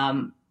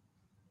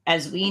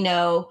 as we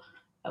know,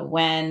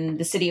 when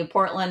the city of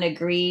Portland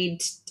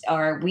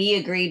we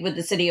agreed with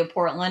the city of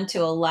Portland to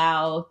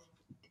allow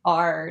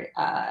our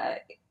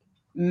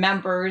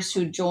members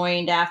who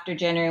joined after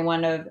January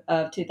 1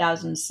 of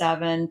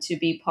 2007 to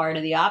be part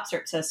of the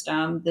OPSRP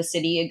system, the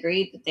city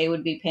agreed that they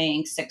would be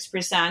paying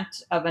 6%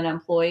 of an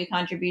employee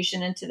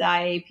contribution into the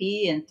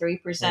IAP and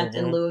 3%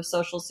 in lieu of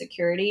Social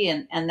Security.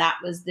 And that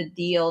was the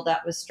deal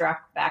that was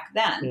struck back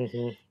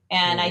then.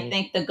 And I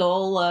think the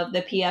goal of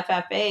the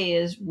PFFA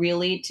is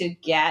really to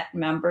get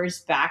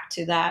members back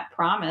to that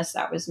promise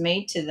that was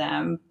made to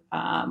them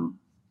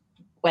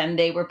when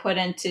they were put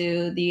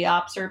into the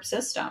OPSRP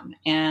system.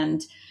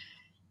 And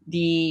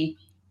the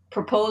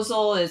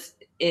proposal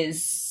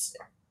is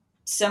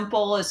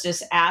simple. It's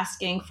just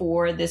asking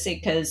for this,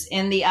 because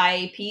in the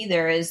IAP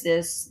there is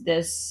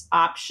this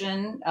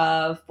option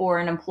for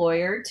an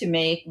employer to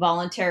make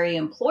voluntary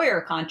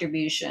employer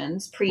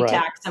contributions,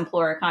 pre-tax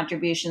employer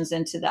contributions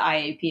into the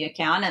IAP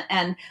account,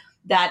 and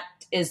that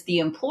is the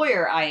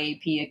employer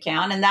IAP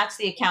account, and that's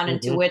the account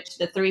into which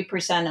the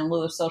 3% in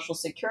lieu of Social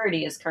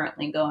Security is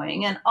currently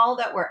going. And all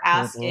that we're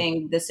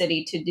asking the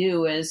city to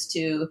do is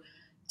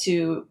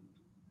to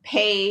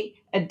pay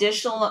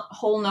additional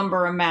whole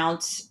number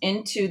amounts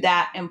into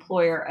that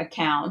employer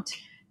account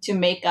to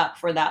make up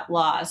for that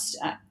loss.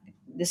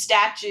 The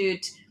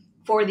statute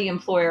for the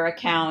employer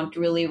account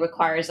really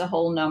requires a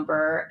whole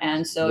number.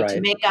 And so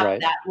to make up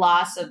that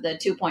loss of the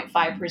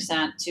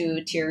 2.5%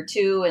 to Tier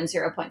 2 and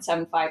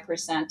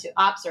 0.75% to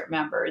OPSRP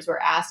members, we're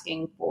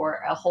asking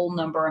for a whole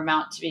number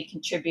amount to be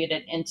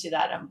contributed into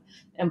that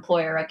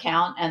employer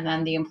account. And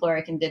then the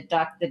employer can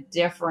deduct the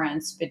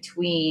difference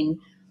between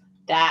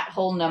that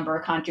whole number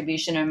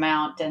contribution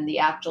amount and the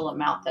actual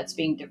amount that's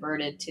being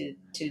diverted to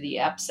the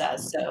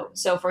EPSA.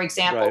 So for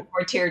example,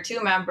 for Tier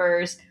 2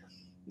 members,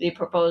 the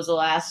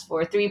proposal asks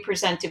for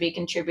 3% to be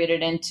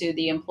contributed into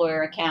the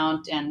employer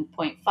account and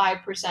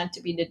 0.5%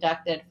 to be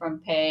deducted from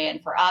pay.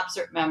 And for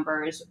OPSRP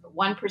members,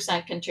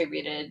 1%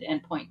 contributed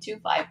and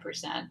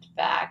 0.25%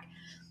 back,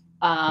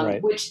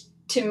 which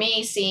to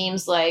me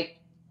seems like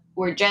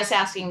we're just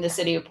asking the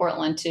city of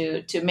Portland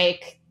to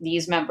make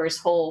these members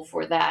whole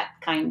for that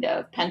kind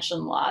of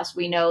pension loss.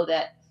 We know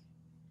that,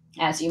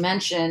 as you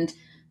mentioned,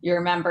 your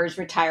members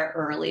retire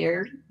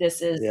earlier.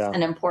 This is the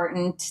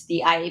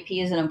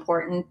IAP is an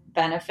important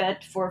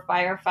benefit for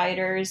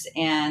firefighters,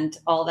 and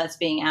all that's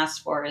being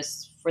asked for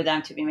is for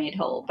them to be made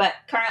whole. But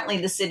currently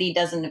the city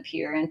doesn't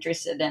appear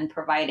interested in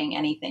providing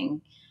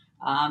anything.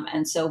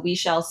 And so we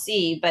shall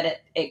see,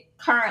 but it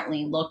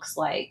currently looks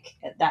like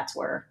that's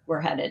where we're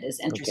headed,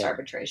 is interest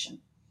arbitration.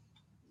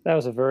 That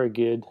was a very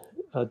good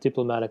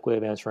diplomatic way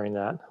of answering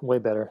that. Way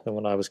better than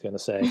what I was going to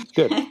say. It's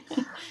good.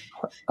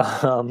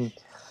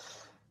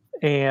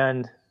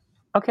 And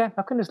okay,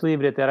 I can just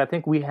leave it at that. I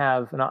think we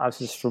have, and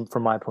this is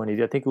from my point of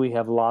view, I think we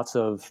have lots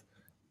of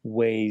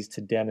ways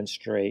to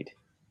demonstrate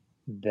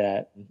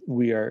that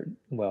we're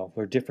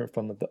different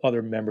from the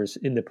other members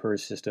in the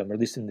PERS system, or at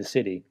least in the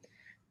city,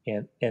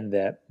 and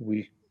that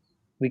we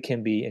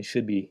can be and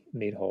should be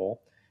made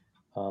whole,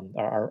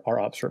 our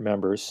OPSRT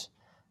members.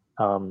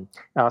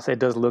 I'll say it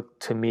does look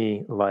to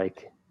me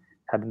like,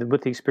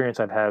 with the experience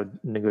I've had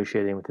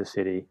negotiating with the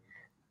city,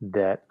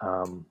 that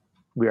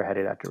we are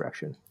headed that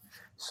direction.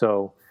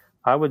 So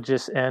I would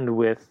just end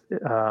with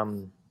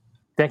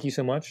thank you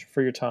so much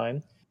for your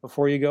time.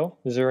 Before you go,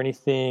 is there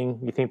anything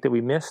you think that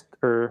we missed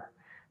or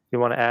you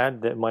want to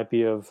add that might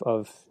be of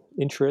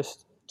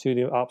interest to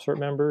the OPSRT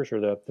members or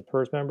the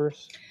PERS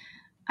members?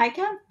 I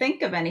can't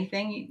think of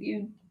anything.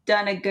 You've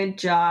done a good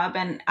job.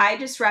 And I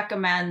just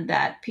recommend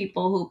that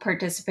people who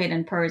participate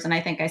in PERS, and I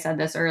think I said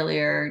this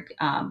earlier,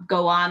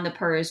 go on the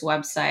PERS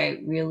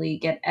website, really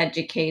get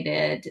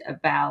educated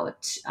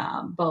about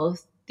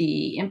both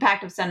the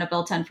impact of Senate Bill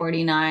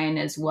 1049,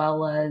 as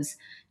well as,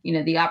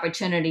 the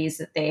opportunities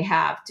that they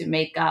have to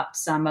make up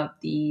some of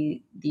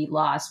the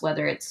loss,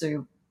 whether it's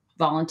through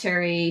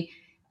voluntary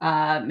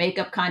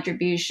make-up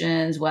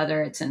contributions,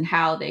 whether it's in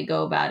how they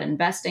go about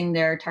investing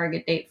their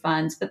target date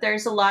funds. But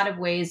there's a lot of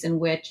ways in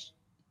which,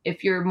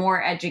 if you're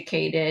more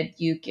educated,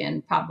 you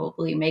can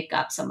probably make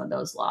up some of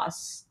those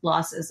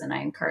losses. And I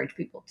encourage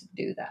people to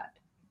do that.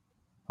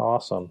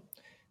 Awesome.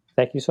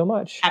 Thank you so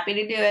much. Happy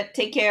to do it.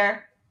 Take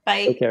care.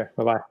 Bye. Take care.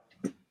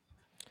 Bye-bye.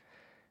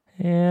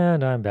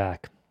 And I'm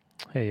back.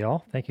 Hey,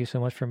 y'all. Thank you so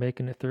much for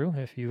making it through,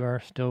 if you are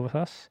still with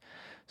us.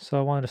 So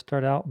I wanted to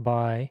start out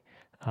by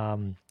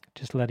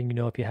just letting you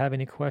know, if you have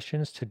any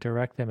questions, to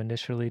direct them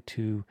initially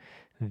to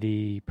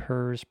the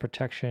PERS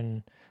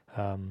protection,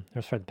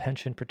 the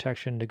pension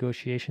protection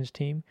negotiations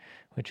team,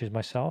 which is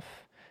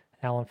myself,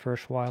 Alan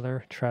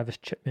Ferschweiler, Travis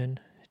Chipman,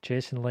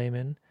 Jason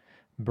Lehman,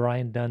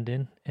 Brian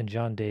Dundon, and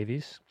John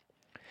Davies.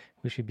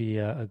 We should be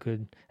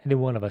any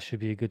one of us should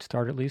be a good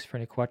start, at least, for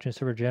any questions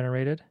that were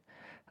generated.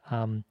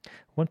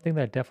 One thing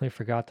that I definitely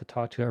forgot to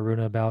talk to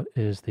Aruna about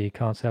is the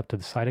concept of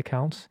the site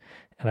accounts.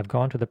 And I've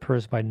gone to the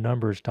PERS by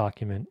numbers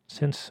document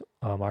since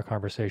our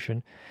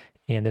conversation.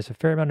 And there's a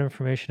fair amount of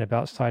information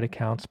about site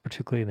accounts,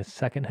 particularly in the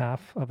second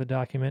half of the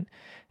document.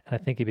 And I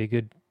think it'd be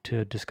good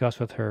to discuss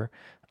with her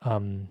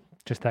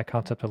just that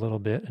concept a little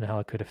bit and how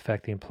it could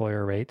affect the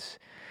employer rates.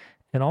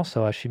 And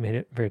also, as she made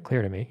it very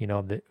clear to me,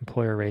 the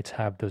employer rates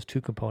have those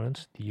two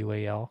components, the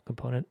UAL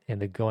component and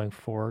the going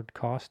forward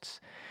costs.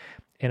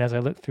 And as I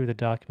looked through the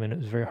document, it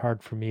was very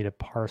hard for me to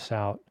parse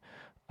out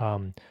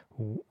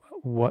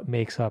what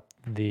makes up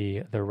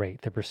the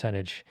rate, the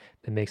percentage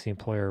that makes the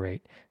employer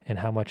rate, and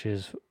how much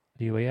is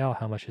the UAL,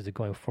 how much is it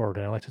going forward.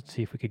 And I'd like to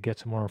see if we could get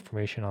some more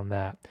information on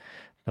that.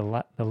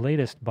 The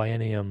latest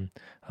biennium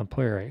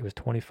employer rate was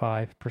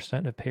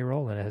 25% of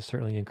payroll, and it has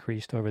certainly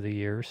increased over the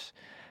years.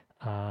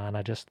 And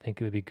I just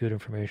think it would be good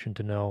information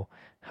to know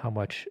how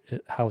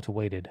it's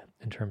weighted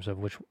in terms of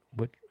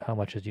how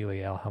much is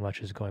UAL, how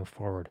much is going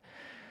forward.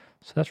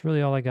 So that's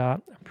really all I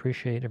got.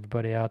 Appreciate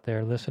everybody out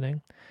there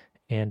listening,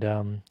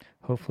 and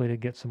hopefully to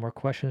get some more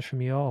questions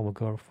from you all. We'll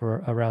go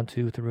for a round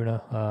two with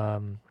Aruna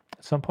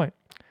at some point.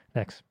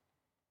 Thanks.